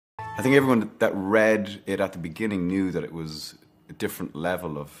I think everyone that read it at the beginning knew that it was a different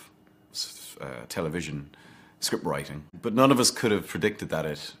level of television script writing, but none of us could have predicted that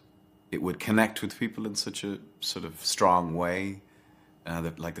it would connect with people in such a sort of strong way.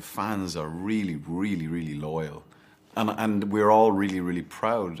 That like the fans are really, really, really loyal, and we're all really, really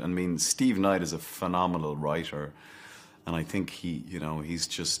proud. I mean, Steve Knight is a phenomenal writer, and I think he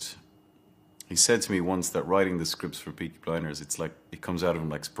said to me once that writing the scripts for Peaky Blinders, it's like it comes out of him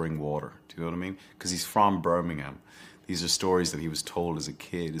like spring water. Do you know what I mean? Because he's from Birmingham. These are stories that he was told as a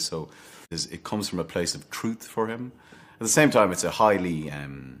kid, so it comes from a place of truth for him. At the same time, it's highly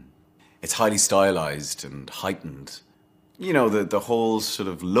stylized and heightened. You know, the whole sort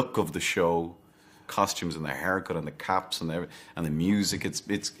of look of the show, costumes and the haircut and the caps and the music.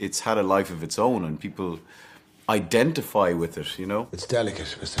 It's had a life of its own, and people identify with it. You know, it's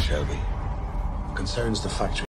delicate, Mr. Shelby. It concerns the factory.